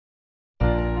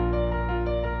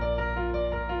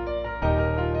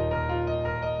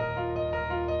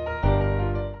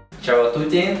Ciao a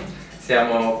tutti,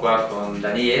 siamo qua con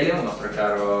Daniele, un nostro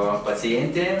caro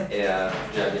paziente e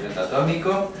già diventato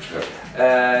amico,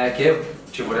 che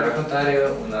ci vuole raccontare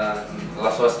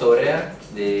la sua storia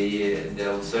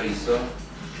del sorriso.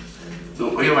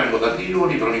 Dunque, io vengo da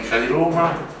Tivoli, provincia di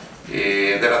Roma,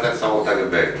 ed è la terza volta che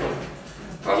vengo.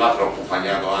 Tra l'altro ho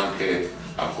accompagnato anche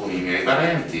alcuni miei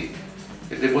parenti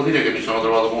e devo dire che mi sono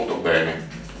trovato molto bene,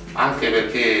 anche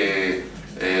perché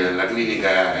la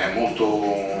clinica è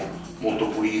molto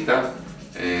pulita,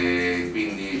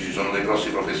 quindi ci sono dei grossi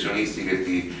professionisti che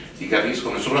ti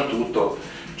capiscono, e soprattutto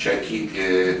c'è chi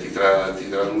ti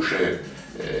traduce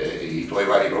i tuoi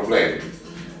vari problemi,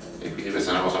 e quindi questa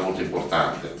è una cosa molto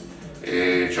importante.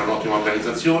 C'è un'ottima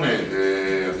organizzazione,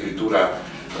 addirittura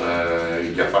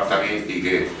gli appartamenti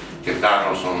che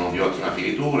danno sono di ottima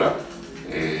finitura,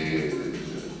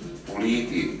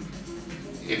 puliti,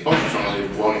 e poi ci sono dei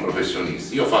buoni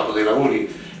professionisti. Io ho fatto dei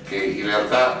lavori che in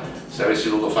realtà, se avessi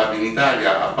dovuto farli in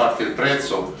Italia, a parte il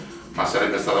prezzo, ma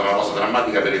sarebbe stata una cosa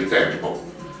drammatica per il tempo,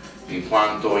 in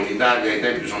quanto in Italia i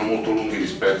tempi sono molto lunghi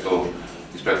rispetto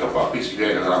a qua. Qui si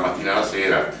viene dalla mattina alla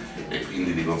sera e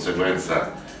quindi di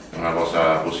conseguenza è una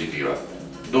cosa positiva.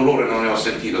 Dolore non ne ho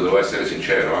sentito, devo essere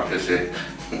sincero, anche se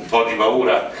un po' di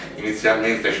paura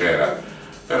inizialmente c'era,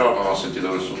 però non ho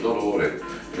sentito nessun dolore,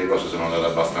 le cose sono andate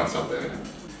abbastanza bene.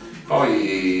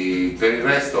 Poi per il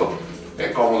resto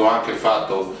è comodo anche il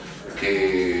fatto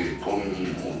che con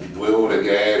 2 ore di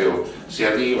aereo si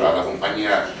arriva,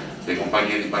 le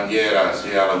compagnie di bandiera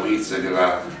sia la Questi che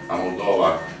la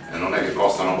Moldova non è che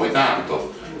costano poi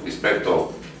tanto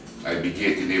rispetto ai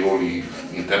biglietti dei voli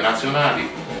internazionali.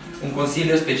 Un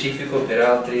consiglio specifico per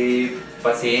altri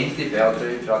pazienti, per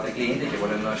altri clienti che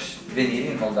vogliono venire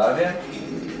in Moldavia?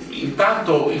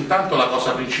 Intanto la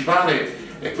cosa principale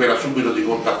è quella subito di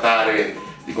contattare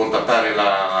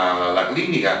la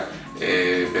clinica,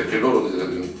 perché loro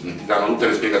ti danno tutte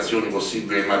le spiegazioni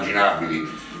possibili e immaginabili,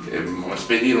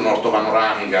 spedire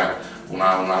un'ortopanoramica,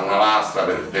 una lastra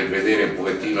per vedere un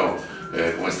pochettino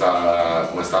come sta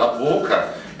la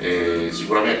bocca.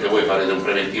 Sicuramente voi farete un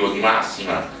preventivo di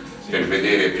massima per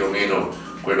vedere più o meno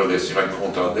quello che si va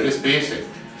incontro a delle spese,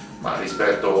 ma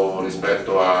rispetto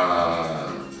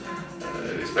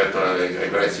ai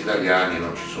prezzi italiani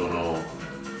non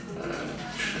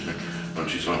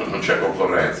c'è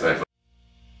concorrenza, ecco.